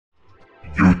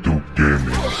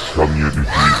Premier défi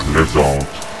présente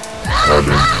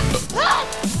Alankyy.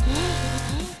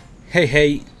 Hey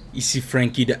hey, ici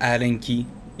Frankie de Alankyy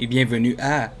et bienvenue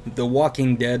à The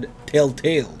Walking Dead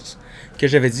Telltales, que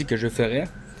j'avais dit que je ferais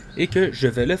et que je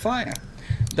vais le faire.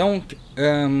 Donc,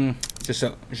 c'est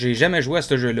ça, j'ai jamais joué à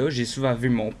ce jeu-là, j'ai souvent vu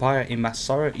mon père et ma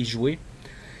soeur y jouer,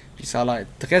 puis ça a l'air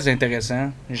très intéressant,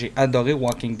 j'ai adoré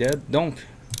Walking Dead, donc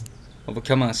on va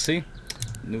commencer,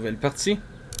 nouvelle partie,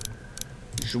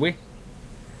 jouer.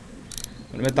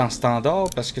 On va le mettre en standard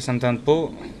parce que ça me tente pas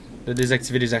de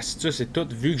désactiver les astuces et tout,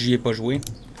 vu que j'y ai pas joué.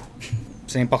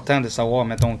 C'est important de savoir,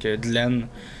 mettons, que Glenn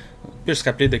puisse se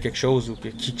rappeler de quelque chose ou que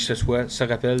qui que ce soit se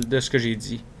rappelle de ce que j'ai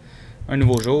dit. Un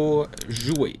nouveau jour,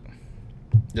 jouer.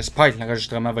 J'espère que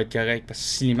l'enregistrement va être correct parce que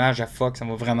si l'image a fuck, ça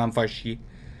va vraiment me faire chier.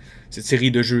 Cette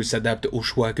série de jeux s'adapte aux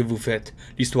choix que vous faites.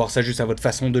 L'histoire s'ajuste à votre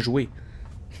façon de jouer.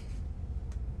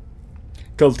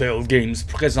 Telltale Games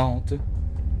présente,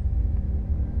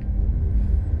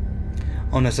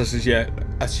 en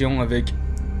association avec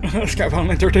Skybound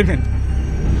Entertainment,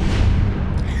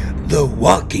 The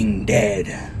Walking Dead.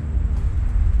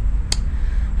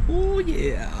 Oh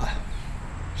yeah!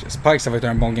 J'espère que ça va être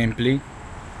un bon gameplay.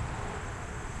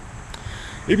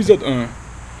 Épisode 1.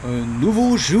 Un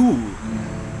nouveau jour.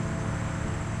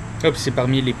 Hop, c'est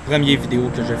parmi les premières vidéos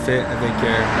que je fais avec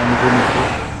mon nouveau micro.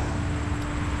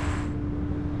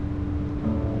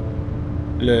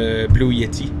 Le Blue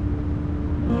Yeti.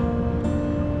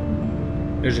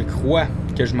 Là, je crois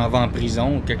que je m'en vais en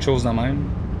prison ou quelque chose de même.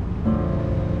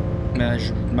 Mais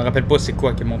je me rappelle pas c'est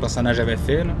quoi que mon personnage avait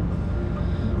fait, là.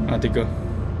 En tout cas.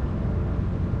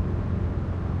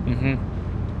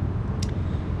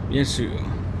 Bien sûr.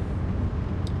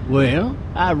 Well,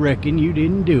 I reckon you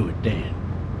didn't do it then.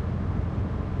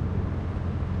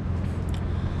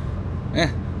 Hein?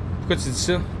 Pourquoi tu dis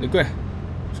ça? De quoi?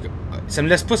 Ça me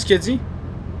laisse pas ce qu'il a dit?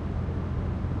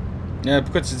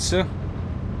 Pourquoi tu dis ça?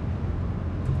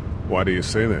 Why do you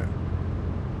say that?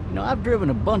 You know, I've driven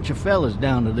a bunch of fellas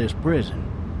down to this prison.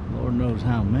 Lord knows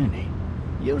how many.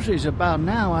 Usually it's about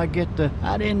now I get the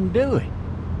I didn't do it.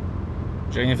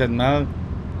 J'ai rien fait de mal.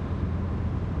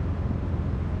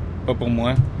 Pas pour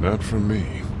moi. Not for me.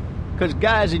 Because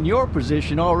guys in your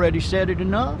position already said it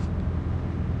enough.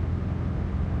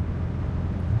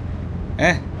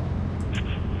 Hein?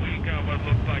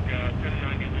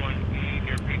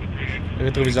 Le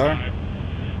rétroviseur.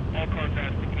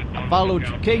 I followed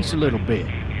your case a little bit,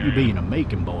 you being a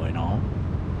making boy and all.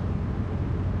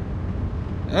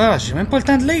 Ah, j'ai même pas le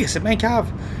temps de lire, c'est bien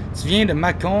cave. Tu viens de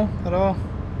Macon, alors?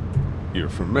 You're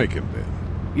from Macon, then?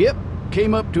 Yep,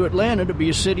 came up to Atlanta to be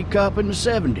a city cop in the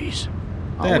 70s.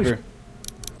 Always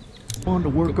wanted to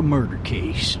work a murder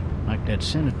case, like that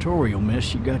senatorial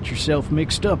mess you got yourself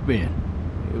mixed up in.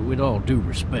 With all due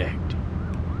respect.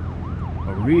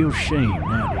 A real shame,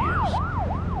 that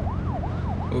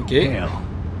is. Okay. Hell,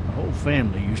 the whole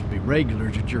family used to be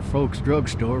regulars at your folks'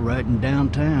 drugstore right in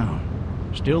downtown.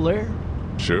 Still there?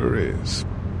 Sure is.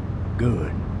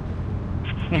 Good.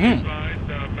 Any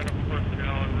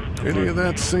of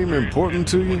that seem important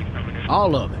to you?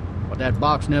 All of it. But that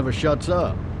box never shuts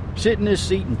up. Sit in this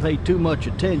seat and pay too much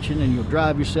attention and you'll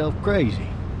drive yourself crazy.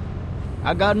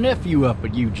 I got a nephew up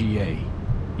at UGA.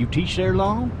 You teach there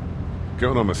long?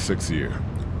 Going on my 6th year.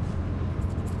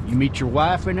 You meet your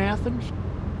wife in Athens?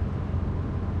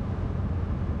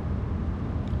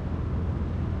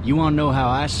 You want to know how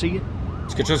I see it?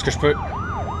 C'est quelque chose que je peux.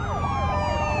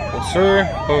 Pour sûr,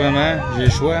 pas vraiment. J'ai le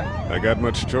choix. I got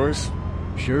much choice?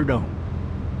 Sure don't.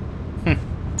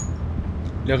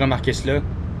 Là, remarquez cela.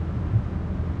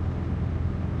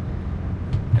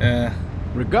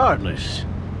 Regardless,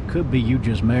 could be you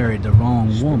just married the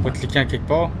wrong Je peux woman. pas cliquer en quelque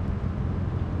part.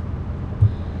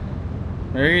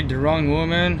 Married the wrong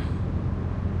woman.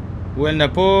 Ou elle n'a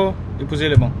pas épousé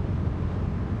le bon.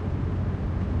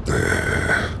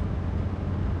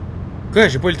 Quoi?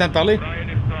 J'ai pas eu le temps de parler?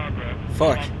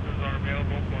 Fuck.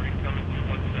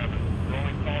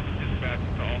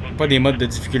 Pas des modes de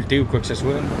difficulté ou quoi que ce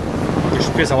soit. Que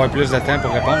je puisse avoir plus de temps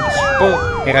pour répondre. Parce que je suis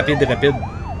pas rapide.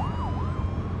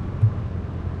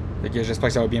 Fait que j'espère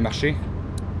que ça va bien marcher.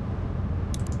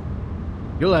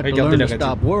 You'll have to Regardez learn la to radio.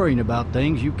 stop worrying about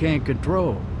things you can't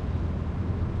control.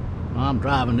 I'm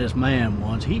driving this man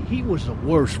once. He was the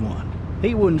worst one.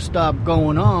 He wouldn't stop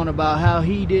going on about how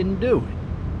he didn't do it.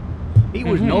 He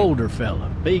was an older fella,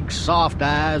 big soft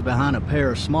eyes behind a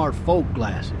pair of smart folk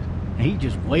glasses. And he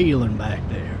just wailing back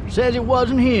there. Says it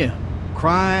wasn't him.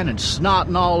 Crying and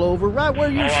snotting all over right where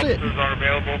you're sitting. Officers are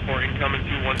available for incoming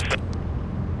 217.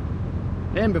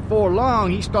 Then before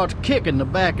long, he starts kicking the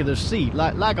back of the seat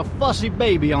like a fussy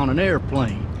baby on an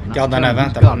airplane. Garde en I tell him avant,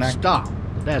 he's gotta tabarnak. stop.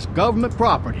 That's government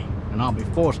property. and I'll be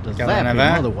forced to Regarde zap en him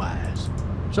avant. otherwise.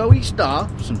 So he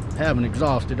stops, and having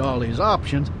exhausted all his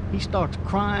options, he starts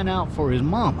crying out for his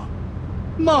mama.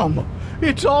 Mama,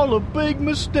 it's all a big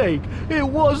mistake. It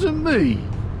wasn't me.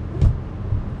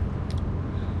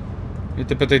 Il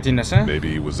était peut-être innocent. Maybe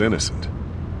he was innocent.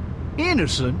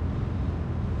 Innocent?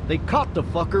 They caught the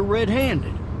fucker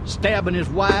red-handed, stabbing his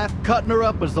wife, cutting her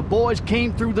up as the boys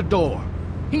came through the door.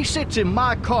 He sits in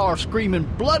my car screaming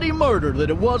bloody murder that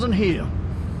it wasn't him.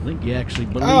 I think he actually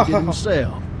believed it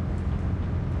himself.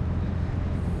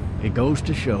 It goes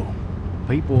to show,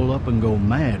 people will up and go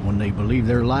mad when they believe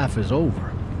their life is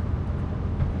over.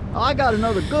 I got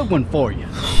another good one for you.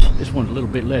 This one's a little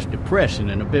bit less depressing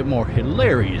and a bit more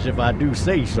hilarious if I do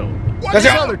say so. That's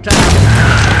it. Another time...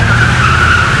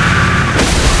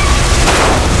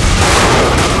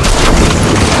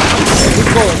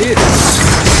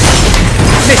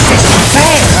 Mais c'est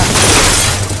super!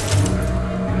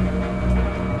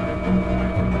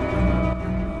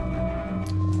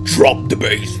 Drop the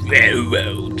bass.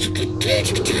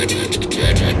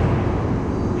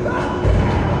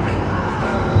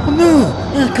 Oh non!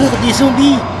 Encore des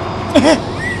zombies!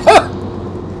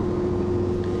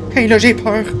 Hey là, j'ai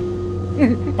peur!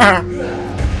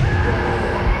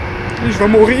 Je vais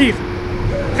mourir!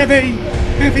 Réveille!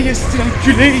 Réveille, ce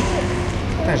enculé!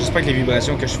 Attends, j'espère que les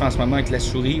vibrations que je fais en ce moment avec la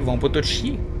souris vont pas toutes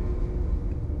chier.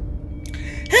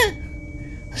 Hein?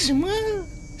 C'est moi!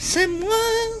 C'est moi!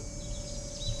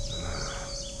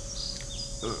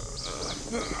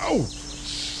 Oh,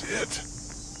 shit.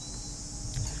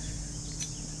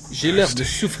 J'ai l'air de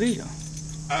souffrir.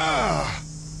 Ah,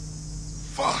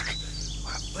 fuck,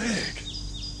 my leg.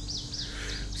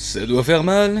 Ça doit faire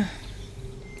mal.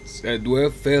 Ça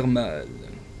doit faire mal.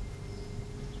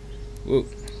 Oh.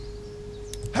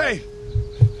 Hey,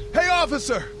 hey,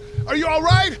 officer, are you all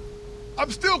right?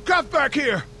 I'm still cuffed back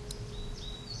here.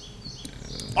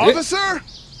 Officer?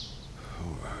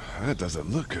 Oh, that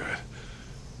doesn't look good.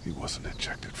 He wasn't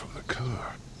ejected from the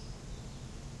car.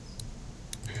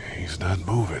 He's not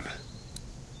moving.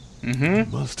 Mm-hmm.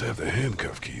 He must have the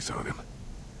handcuff keys on him.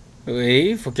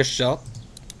 Oui, faut que je sorte.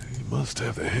 He must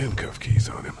have the handcuff keys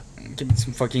on him. Ok, tu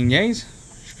me fucking niaises?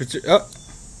 Je peux-tu... Ah!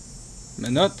 Ma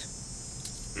note.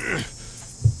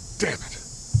 Damn it.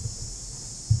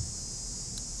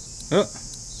 Ah!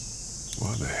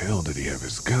 Why the hell did he have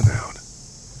his gun out?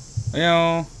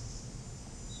 Voyons.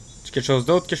 Est-ce quelque chose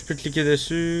d'autre que je peux cliquer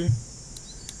dessus?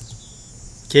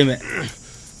 Ok, mais...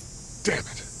 Damn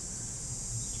it.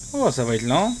 Oh, ça va être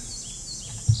long.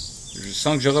 Je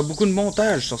sens que j'aurai beaucoup de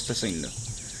montage sur cette scène-là.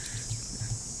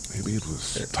 Maybe it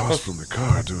was tossed from the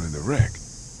car during the wreck.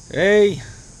 Hey!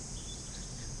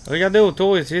 Regardez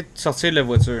autour et essayez de sortir de la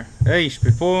voiture. Hey, je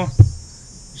peux pas...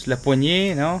 Juste la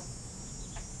poignée, non?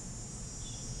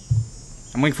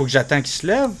 À moins qu'il faut que j'attende qu'il se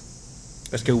lève.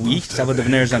 Parce que oui, ça va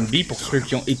devenir un zombie pour ceux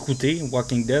qui ont écouté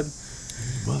Walking Dead.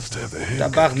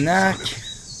 Tabarnak!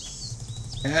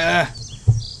 Ah!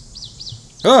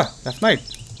 Ah! La fenêtre!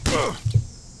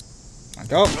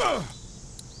 Encore!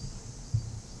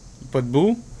 Pas de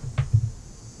bout.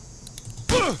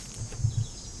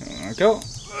 Encore.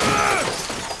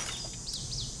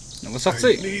 On va sortir.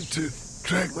 I need to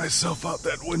drag myself out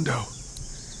that window.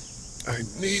 I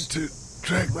need to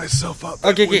drag myself out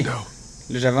that window.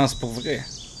 Là, j'avance pour vrai.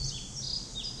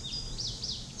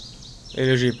 Et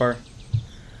là, j'ai peur.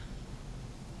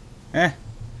 Hein?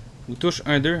 Ou touche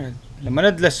 1, 2. La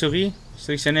manette de la souris.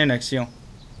 Sélectionner une action.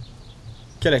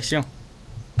 Quelle action?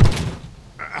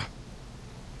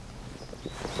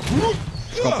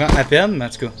 Je comprends à peine, mais en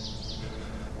tout cas.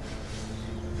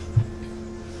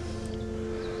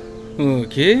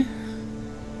 Ok.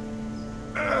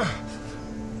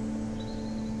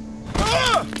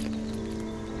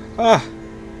 Ah!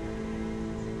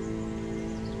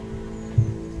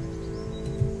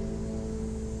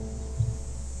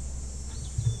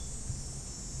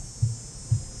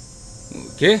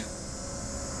 Ok.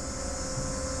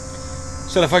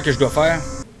 Seule affaire que je dois faire,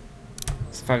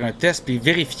 c'est faire un test puis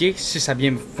vérifier si ça a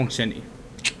bien fonctionné.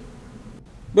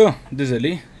 Bon,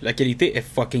 désolé, la qualité est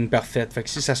fucking parfaite. Fait que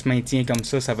si ça se maintient comme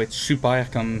ça va être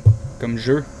super comme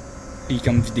jeu puis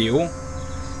comme vidéo.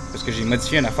 Parce que j'ai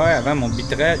modifié une affaire avant, mon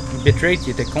bitrate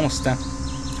qui était constant.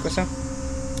 C'est quoi ça?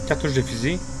 Cartouche de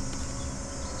fusil.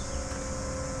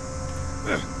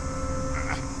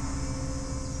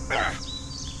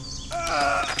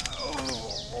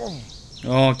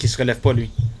 Oh, qui se relève pas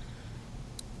lui.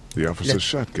 The officer's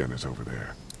shotgun is over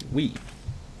there. Oui.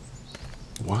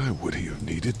 Why would he have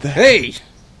needed that? Hey!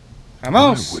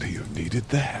 Ramasse! Why would he have needed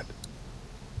that?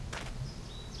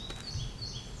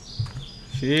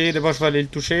 Si, d'abord je vais aller le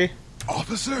toucher.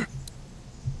 Officer?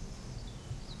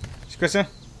 quoi ça?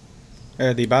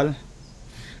 Des balles.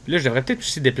 Puis là, je devrais peut-être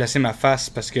aussi déplacer ma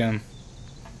face parce que...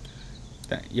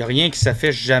 Il n'y a rien qui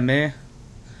s'affiche jamais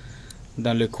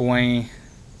dans le coin.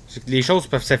 Les choses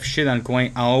peuvent s'afficher dans le coin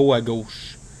en haut à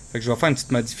gauche. Fait que je vais faire une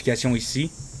petite modification ici.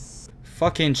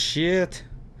 Fucking shit.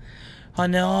 Oh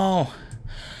non!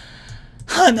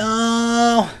 Oh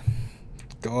non!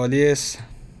 Calice.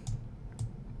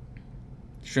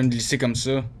 Je viens de glisser comme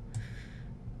ça.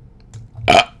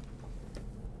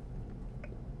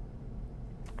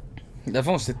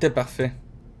 D'avant, c'était parfait.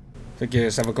 Fait que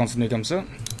ça va continuer comme ça.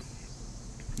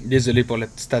 Désolé pour la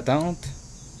petite attente.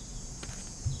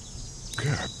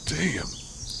 God damn.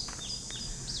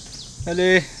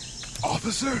 Allez!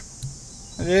 Officer?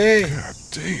 Allez! God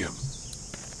damn.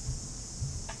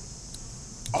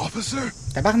 Officer?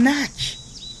 Tabarnak!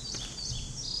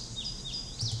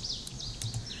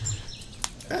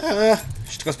 Ah,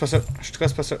 je trace pas ça. Je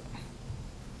trace pas ça.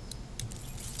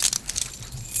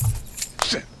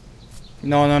 Shit.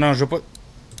 Non, non, non, je veux pas...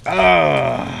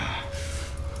 Ah!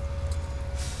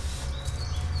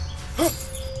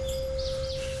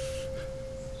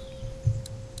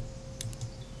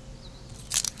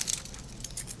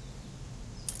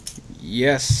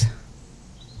 Yes.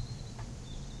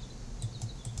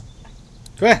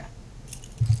 Quoi?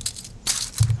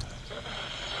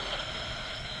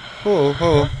 Oh,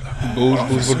 oh. Bouge, bouge,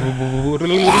 bouge, bouge,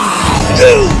 bouge.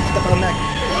 Tabarnak.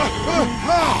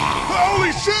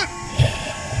 Holy shit!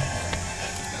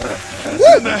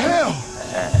 What in the hell?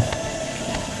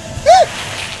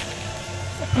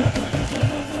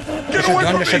 Get away Le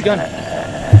from shotgun. me!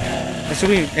 Ma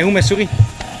souris. Et où ma souris?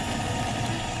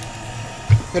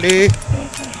 Allez.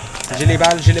 J'ai les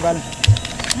balles, j'ai les balles.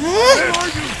 Where are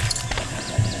you?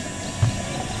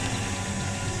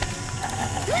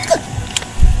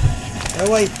 Ah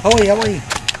ouais, ah ouais, ah ouais.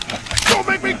 Don't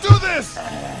make me do this!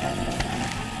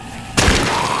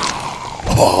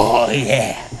 Oh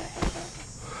yeah.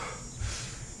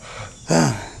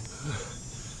 Ah.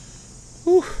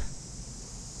 Ouh.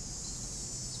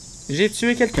 J'ai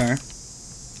tué quelqu'un.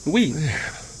 Oui.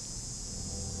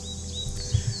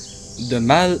 De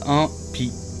mal en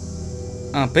pis.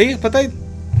 En pire, peut-être?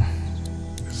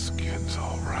 His skin's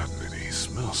all rotten and he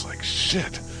smells like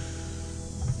shit.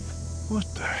 What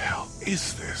the hell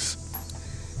is this?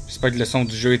 J'espère que le son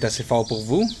du jeu est assez fort pour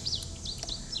vous.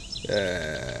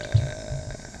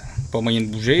 Pas moyen de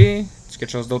bouger. Est-ce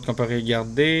quelque chose d'autre qu'on peut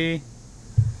regarder?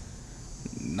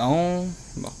 Non.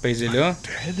 On va repaiser là.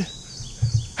 Dead?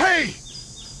 Hey!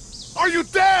 Are you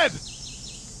dead?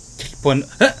 Pas n-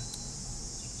 Ah!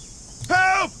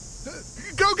 Help!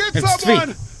 Go get Un petit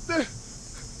someone! C'est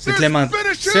There's Clémentine. been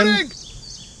a shooting!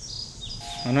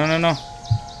 Oh non, non, non.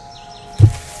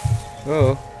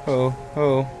 Oh, oh,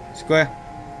 oh. C'est quoi?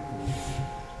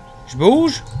 Je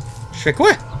bouge? Je fais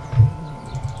quoi?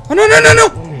 Oh non, non, non, non!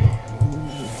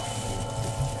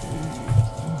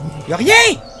 Y'a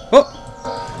rien! Oh!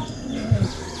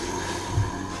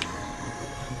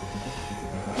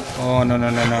 Oh non,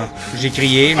 non, non, non. J'ai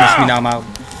crié, mais je suis mis dans la marde.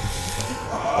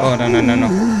 Oh non, non, non, non.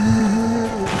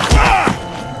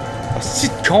 Oh, c'est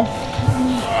de con!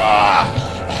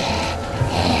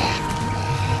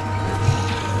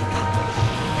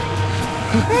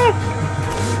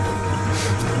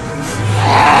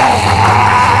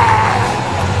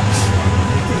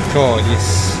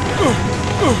 Calice.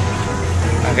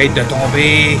 Arrête de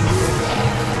tomber.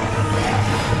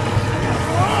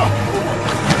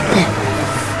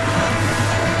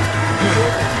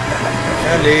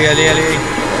 Allez, allez, allez.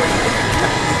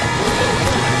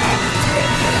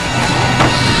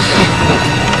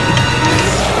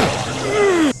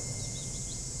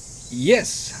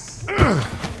 Yes. Là,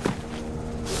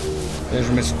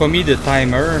 je me suis pas mis de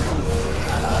timer.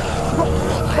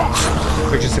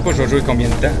 Fait que je sais pas, je vais jouer combien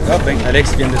de temps. Ah ben,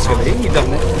 Alex vient de se réveiller, il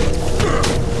dormait.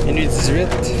 Minuit 18.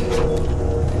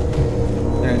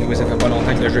 Oui, ça fait pas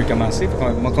longtemps que le jeu a commencé.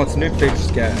 On va continuer peut-être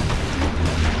jusqu'à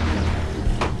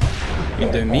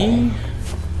 1h30.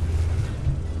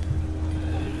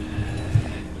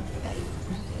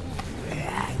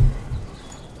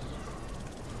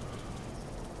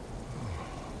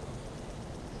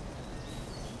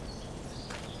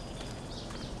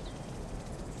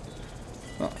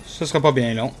 Ah, ça sera pas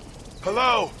bien long.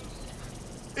 Hello?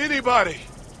 Anybody?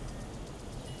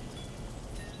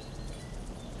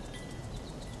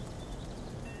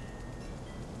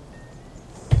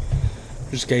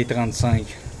 Jusqu'à 35.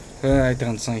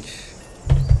 35.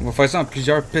 On va faire ça en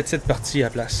plusieurs petites parties à la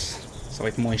place. Ça va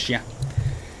être moins chiant.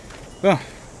 Bon.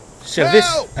 Service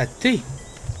à thé.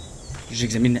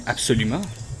 J'examine absolument.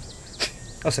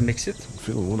 Ah, ça m'excite.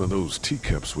 Fill one of those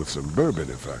teacups with some bourbon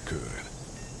if I could.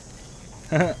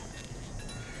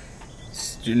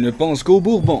 Tu ne penses qu'au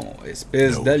Bourbon,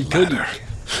 espèce No d'alcoolique. matter.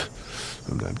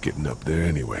 I'm not getting up there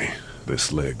anyway.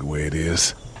 This leg the way it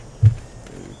is.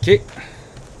 Ok.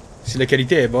 Si la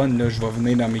qualité est bonne, là, je vais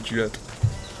venir dans mes culottes.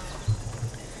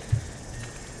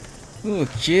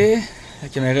 Ok. La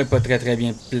caméra est pas très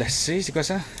bien placée. C'est quoi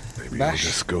ça? Maybe I'll Bash.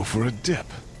 just go for a dip.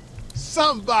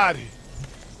 Somebody!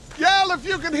 Yell if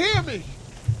you can hear me!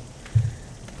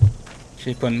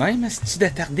 J'ai pas de même, si tu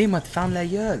d'attardé, moi te fendre la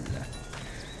gueule.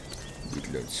 Des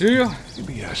clôtures.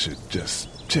 Maybe I should just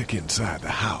check inside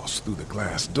the house through the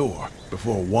glass door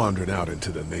before wandering out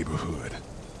into the neighborhood.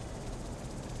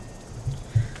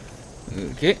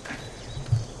 Ok.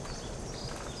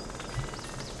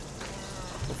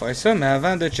 Faut faire ça, mais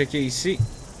avant de checker ici,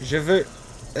 je veux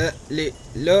aller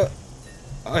là.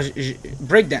 Ah,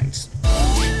 breakdance.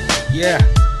 Yeah.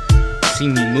 See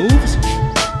me moves?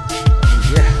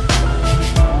 Yeah.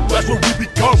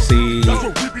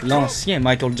 C'est l'ancien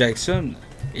Michael Jackson.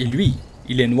 Et lui,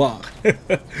 il est noir.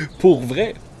 Pour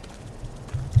vrai.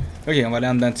 Ok, on va aller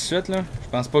en dedans tout de suite, là. Je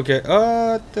pense pas que...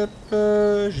 Ah,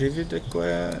 j'ai vu de quoi...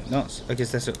 Non, ok,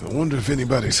 c'était ça. I wonder if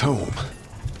anybody's home.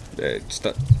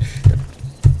 Stop.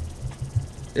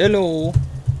 Hello.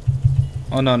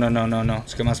 Oh non, non, non, non, non.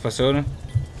 Tu commences pas ça, là.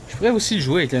 Je pourrais aussi le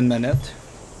jouer avec une manette.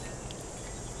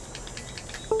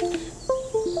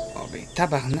 Oh ben,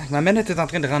 tabarnak. Ma manette est en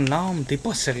train de rendre l'âme. T'es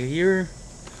pas sérieux?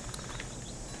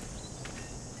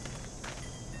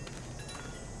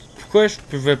 Pourquoi je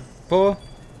pouvais pas...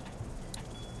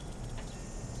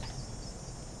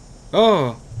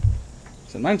 Oh!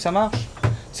 C'est le même que ça marche.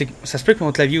 Ça se peut que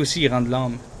mon clavier aussi il rende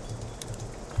l'âme.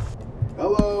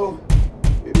 Hello?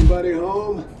 Anybody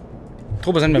home?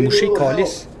 Trop besoin de me moucher,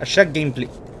 calice, à chaque gameplay.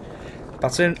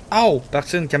 Partir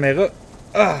une caméra.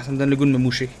 Ah, ça me donne le goût de me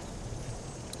moucher.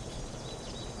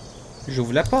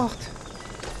 J'ouvre la porte.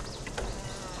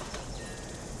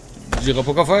 Tu diras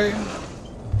pas quoi faire.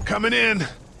 Coming in.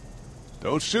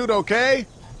 Don't shoot, okay?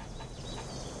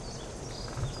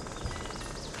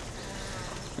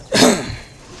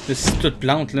 Là, si tout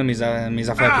plante, là, mes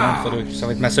affaires plantent, ça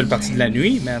va être ma seule partie de la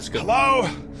nuit, mais en tout cas. Hello?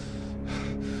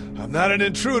 I'm not an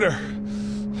intruder.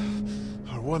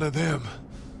 Or one of them.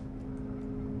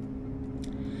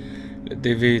 Le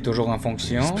DV est toujours en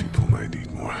fonction. These people might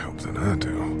need more help than I do.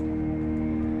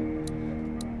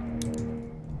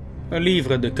 Un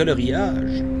livre de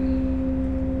coloriage.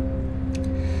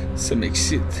 Ça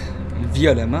m'excite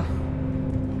violemment.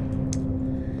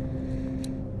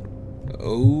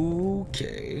 Ok.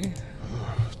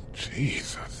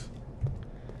 Jesus.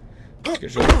 Qu'est-ce que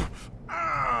j'ai?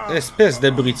 Espèce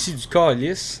d'abruti du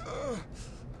calice.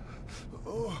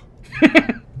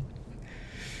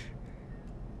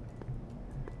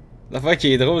 L'affaire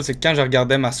qui est drôle, c'est que quand je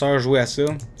regardais ma soeur jouer à ça,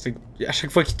 c'est qu'à chaque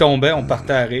fois qu'il tombait, on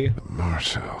partait à rire. The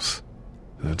Marsh House.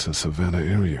 That's a Savannah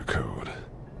area code.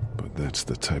 But that's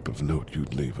the type of note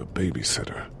you'd leave a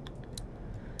babysitter.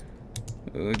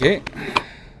 Ok.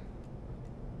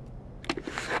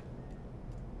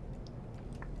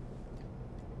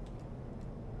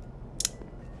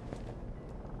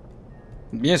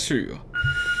 Bien sûr.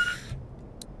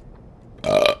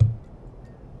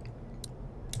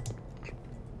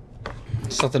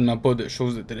 Certainement pas de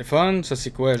choses de téléphone. Ça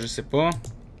c'est quoi? Je sais pas.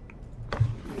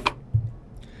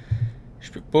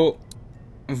 Je peux pas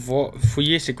voir,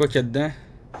 fouiller c'est quoi qu'il y a dedans.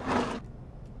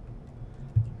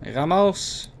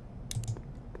 Ramasse.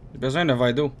 J'ai besoin d'un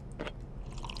verre d'eau.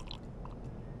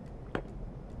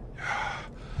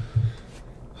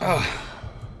 Ah.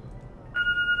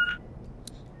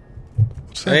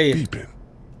 What's that Hey. beeping?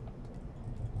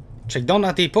 Check down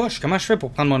dans tes poches. Comment je fais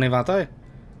pour prendre mon inventaire?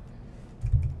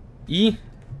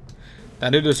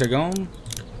 Attendez 2 secondes.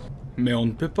 Mais on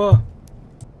ne peut pas.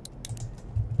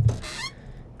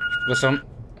 Je pourrais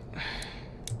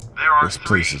This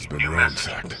place has been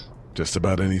ransacked. Just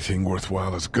about anything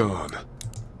worthwhile is gone.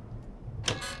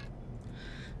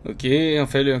 Ok,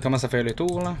 on commence à faire le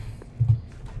tour là.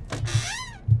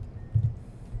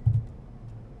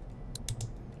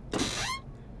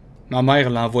 Ma mère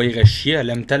l'envoyerait chier,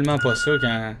 elle aime tellement pas ça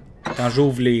quand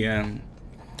j'ouvre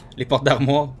les portes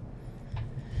d'armoire.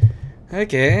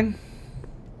 Ok.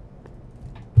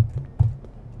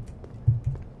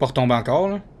 Pas retomber encore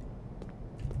là.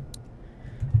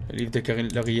 Le livre de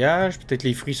coloriage, peut-être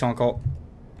les fruits sont encore...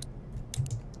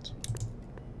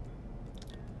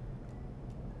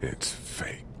 It's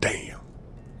fake. Damn.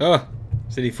 Ah!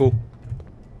 C'est des faux.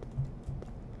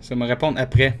 Ça me répondre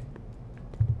après.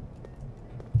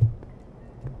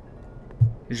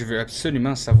 Je veux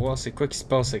absolument savoir c'est quoi qui se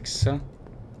passe avec ça.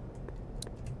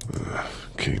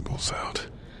 Cable's out.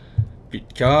 Plus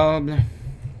de câbles.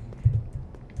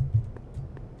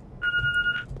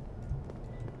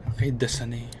 Arrête de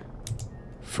sonner.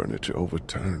 Furniture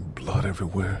overturned, blood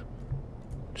everywhere.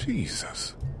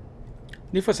 Jesus.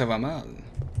 Des fois, ça va mal.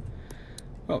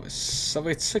 Oh, ben, ça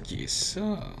va être ça qui est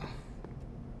ça.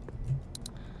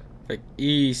 Fait que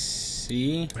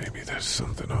ici... Maybe there's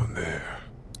something on there.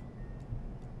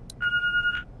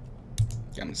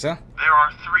 Comme ça. There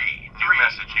are three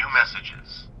new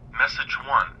messages. Message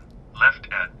 1, left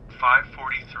at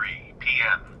 5:43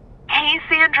 p.m. Hey,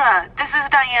 Sandra. This is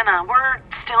Diana. We're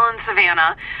still in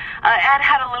Savannah. Ed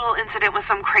had a little incident with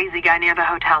some crazy guy near the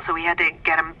hotel, so we had to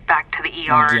get him back to the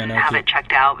ER and have it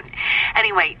checked out.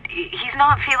 Anyway, he's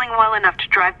not feeling well enough to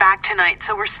drive back tonight,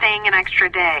 so we're staying an extra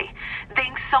day.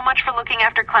 Thanks so much for looking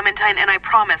after Clementine, and I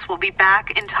promise we'll be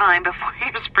back in time before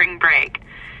your spring break.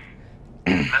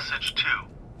 Message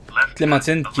 2, left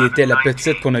Clémentine, qui était la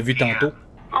petite qu'on a vue tantôt.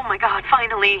 Oh my god,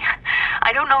 finally.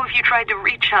 I don't know if you tried to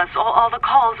reach us. All the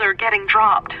calls are getting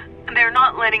dropped. They're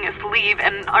not letting us leave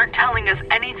and aren't telling us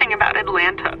anything about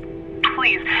Atlanta.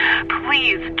 Please,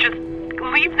 just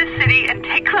leave the city and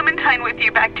take Clementine with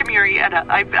you back to Murrieta.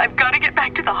 I've got to get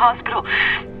back to the hospital.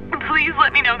 Please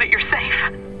let me know that you're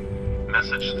safe.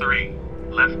 Message 3,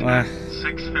 left at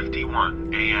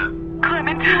 6:51 a.m.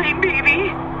 Clementine,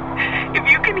 baby. If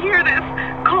you can hear this,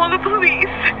 call the police.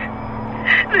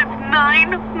 That's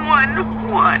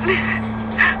 911.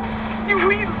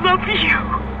 We love you.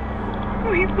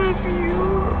 We love you.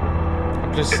 En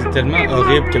plus, c'est tellement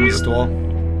horrible comme histoire.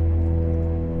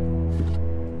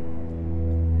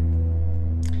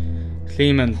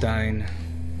 Clementine.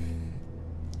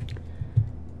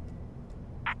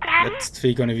 La petite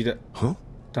fille qu'on a vue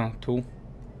tantôt.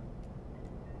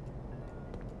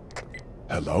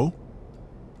 Hello?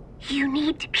 You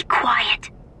need to be quiet.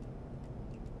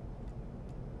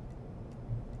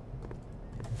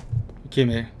 Ok,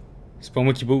 mais c'est pas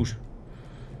moi qui bouge.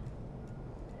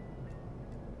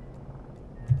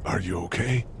 Are you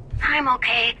okay? I'm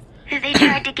okay. They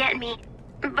tried to get me,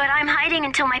 but I'm hiding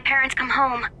until my parents come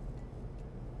home.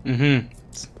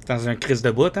 Dans un crise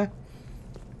de bout, hein?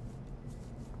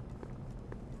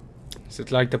 C'est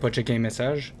clair que t'as pas checké un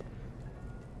message.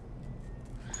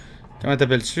 Comment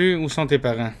t'appelles-tu? Où sont tes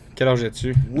parents? Quel âge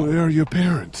as-tu? Where are your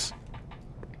parents?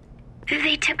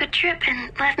 They took a trip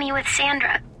and left me with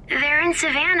Sandra. They're in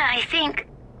Savannah, I think.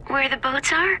 Where the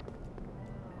boats are?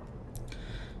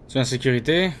 Tu es en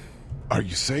sécurité? Are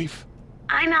you safe?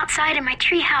 I'm outside in my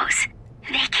treehouse.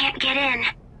 They can't get in.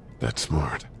 That's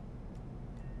smart.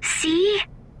 See?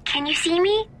 Can you see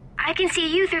me? I can see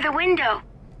you through the window.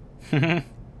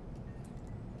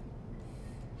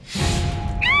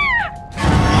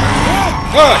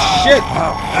 Oh shit!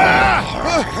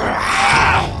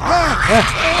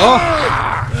 Oh!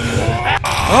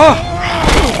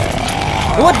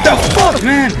 What the fuck,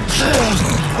 man?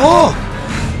 Oh!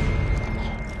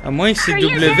 À moins que c'est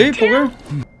W pour eux.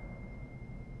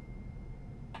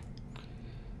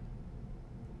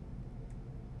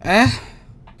 Hein?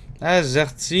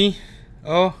 Azerty.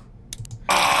 Oh.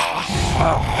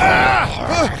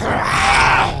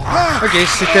 Ok,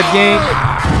 c'était bien.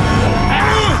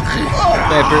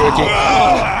 Un peu, ok.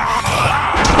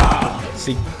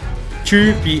 C'est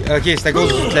Q, puis ok, c'est à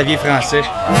cause du clavier français.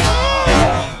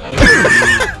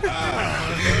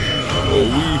 Oh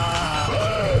oui.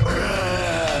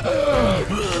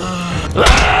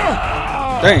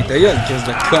 Putain, ta gueule, crise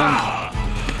de conne.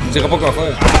 Je dirais pas quoi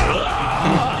faire.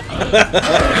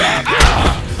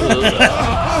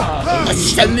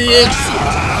 Ça m'excite.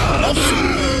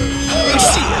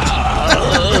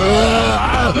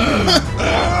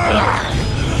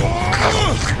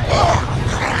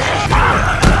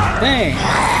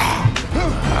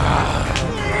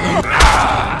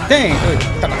 Dang!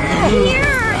 Dang!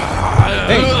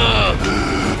 Hey!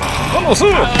 Comment ça?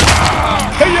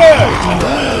 Hey!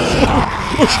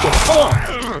 Oh, je te fends!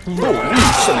 Oh oui,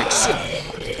 ça m'excite!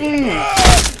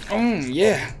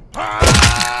 Yeah!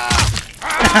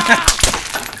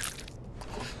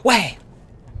 Ouais!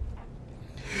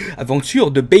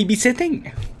 Aventure de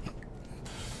babysitting!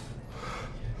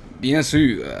 Bien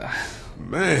sûr!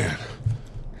 Man!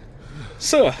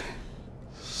 Ça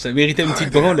méritait une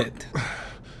petite branlette.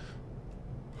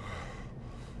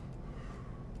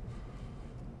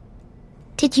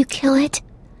 Did you kill it?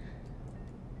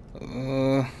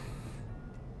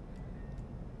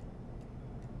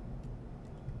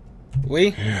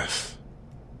 Oui? Yes.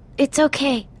 It's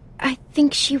okay. I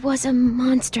think she was a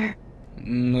monster.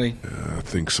 Oui. I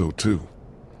think so too.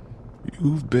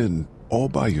 You've been all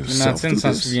by yourself through Clémentine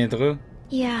s'en this? souviendra.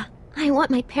 Yeah, I want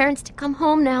my parents to come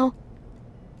home now.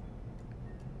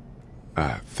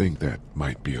 I think that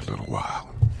might be a little while,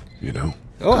 you know?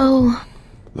 Oh! Oh,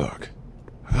 Look,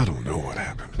 I don't know what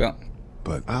happened, Bon.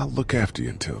 but I'll look after you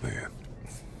until then.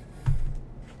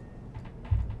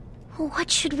 What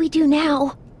should we do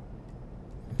now?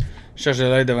 Cherche de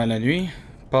l'aide avant la nuit.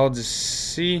 Pars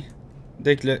d'ici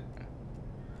dès que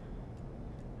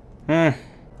le...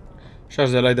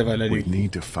 Cherche de l'aide avant la We nuit.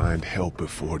 need to find help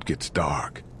before it gets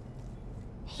dark.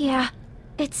 Yeah,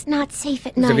 it's not safe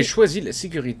at Vous avez night. choisi la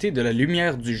sécurité de la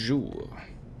lumière du jour.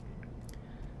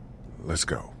 Let's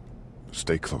go.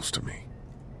 Stay close to me.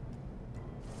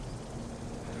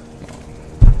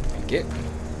 Ok.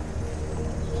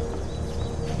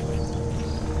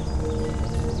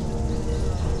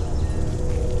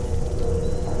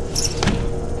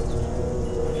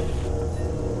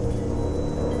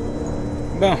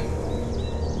 Bon.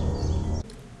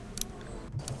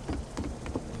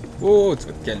 Oh, tu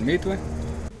vas te calmer, toi.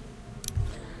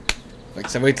 Fait que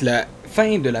ça va être la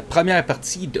fin de la première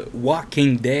partie de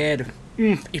Walking Dead.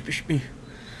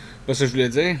 Pas ça que je voulais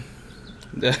dire.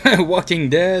 De Walking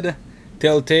Dead,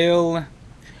 Telltale,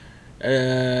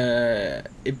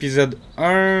 épisode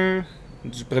 1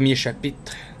 du premier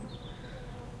chapitre.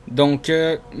 Donc,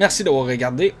 merci d'avoir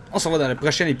regardé. On se revoit dans le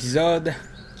prochain épisode.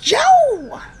 Ciao!